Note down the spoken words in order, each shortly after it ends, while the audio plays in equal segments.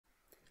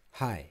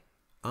Hi,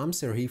 I'm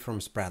Serhiy from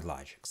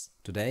SpreadLogics.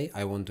 Today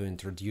I want to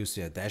introduce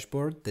you a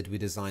dashboard that we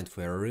designed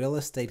for a real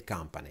estate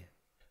company.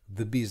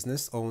 The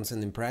business owns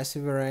an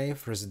impressive array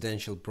of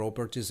residential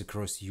properties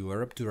across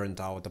Europe to rent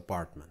out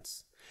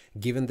apartments.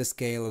 Given the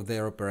scale of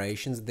their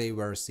operations, they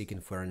were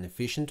seeking for an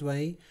efficient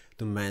way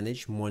to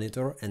manage,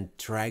 monitor, and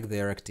track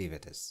their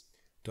activities.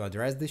 To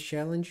address this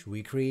challenge,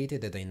 we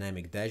created a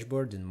dynamic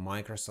dashboard in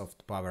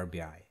Microsoft Power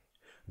BI.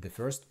 The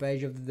first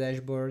page of the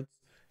dashboard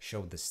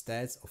showed the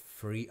stats of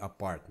 3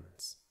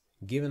 apartments,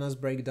 giving us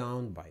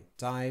breakdown by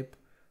type,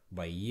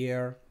 by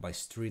year, by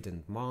street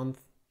and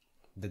month,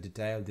 the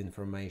detailed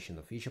information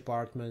of each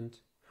apartment.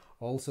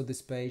 Also,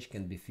 this page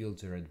can be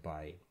filtered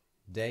by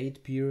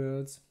date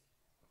periods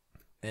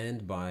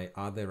and by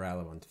other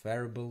relevant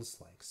variables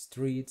like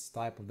streets,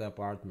 type of the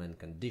apartment,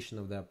 condition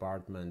of the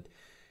apartment,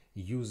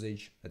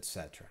 usage,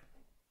 etc.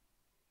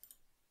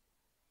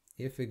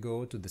 If we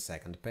go to the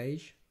second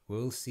page, we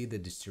will see the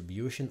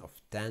distribution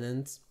of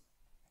tenants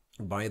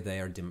by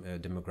their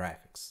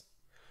demographics.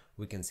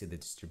 We can see the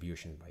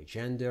distribution by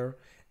gender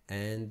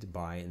and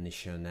by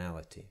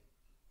nationality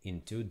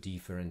in 2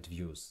 different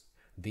views.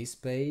 This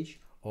page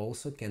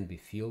also can be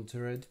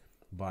filtered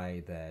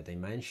by the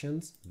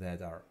dimensions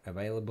that are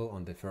available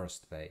on the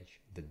first page,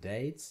 the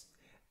dates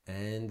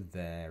and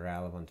the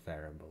relevant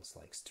variables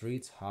like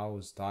streets,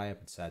 house,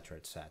 type, etc.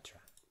 etc.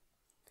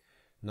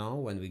 Now,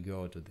 when we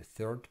go to the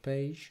third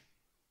page,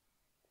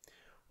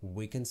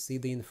 we can see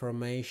the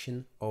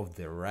information of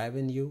the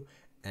revenue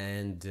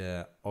and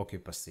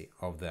occupancy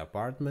of the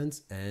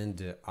apartments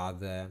and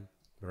other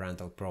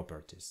rental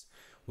properties.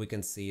 We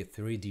can see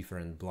 3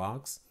 different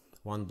blocks.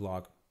 One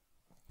block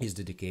is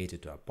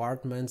dedicated to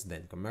apartments,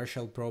 then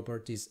commercial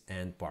properties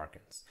and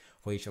parkings.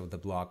 For each of the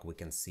block we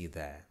can see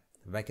the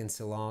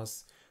vacancy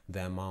loss,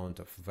 the amount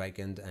of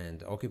vacant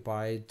and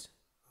occupied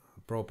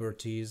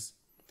properties,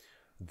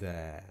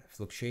 the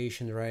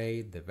fluctuation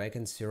rate, the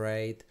vacancy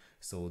rate,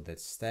 so that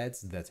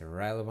stats that are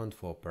relevant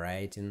for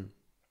operating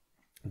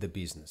the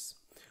business.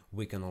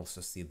 We can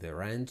also see the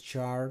rent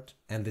chart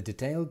and the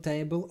detailed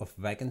table of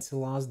vacancy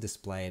loss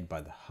displayed by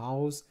the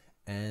house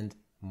and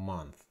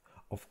month.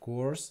 Of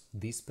course,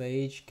 this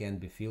page can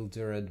be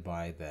filtered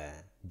by the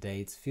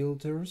dates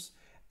filters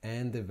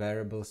and the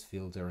variables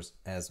filters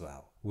as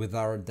well. With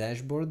our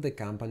dashboard, the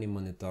company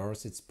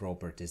monitors its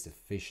properties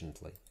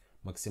efficiently,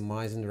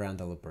 maximizing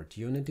rental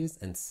opportunities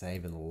and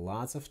saving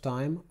lots of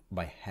time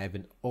by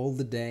having all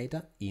the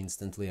data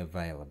instantly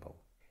available.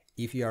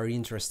 If you are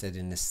interested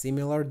in a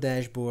similar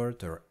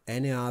dashboard or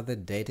any other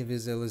data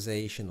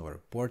visualization or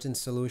reporting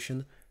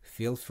solution,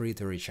 feel free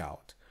to reach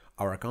out.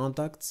 Our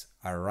contacts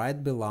are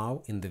right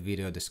below in the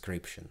video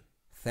description.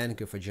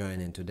 Thank you for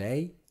joining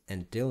today.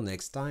 Until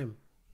next time.